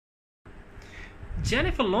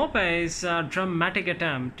Jennifer Lopez's dramatic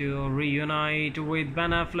attempt to reunite with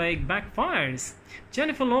Ben Affleck backfires.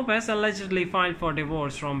 Jennifer Lopez allegedly filed for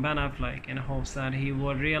divorce from Ben Affleck in hopes that he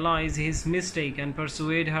would realize his mistake and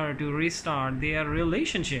persuade her to restart their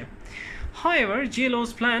relationship. However,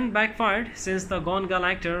 J-Lo's plan backfired since the Gone Girl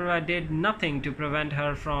actor did nothing to prevent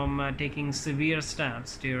her from taking severe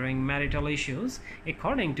steps during marital issues,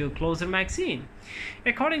 according to Closer magazine.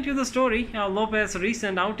 According to the story, Lopez's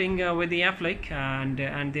recent outing with the Affleck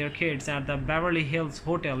and their kids at the Beverly Hills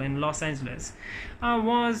Hotel in Los Angeles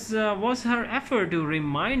was her effort to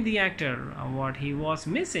remind the actor what he was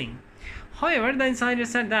missing. However, the insider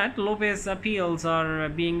said that Lopez's appeals are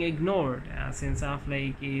being ignored since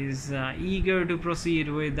Affleck is eager to proceed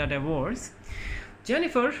with the divorce.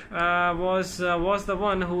 Jennifer was the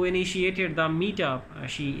one who initiated the meetup.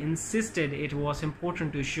 She insisted it was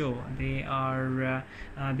important to show they are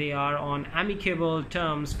on amicable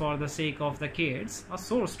terms for the sake of the kids. A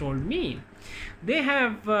source told me they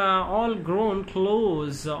have all grown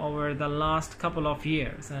close over the last couple of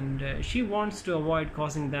years, and she wants to avoid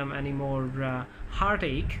causing them any more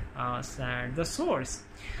heartache, said the source.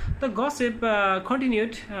 The gossip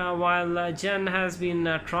continued while Jen has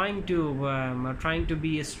been trying to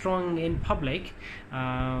be strong in public.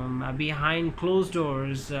 Behind closed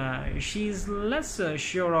doors, she's less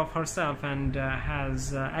sure of herself and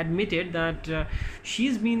has admitted that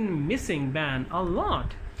she's been missing Ben a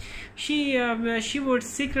lot. She would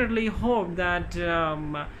secretly hope that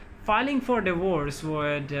filing for divorce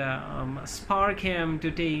would spark him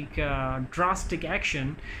to take drastic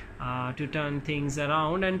action to turn things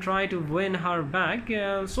around and try to win her back.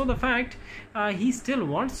 So the fact he still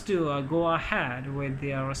wants to go ahead with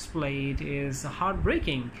their split is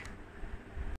heartbreaking.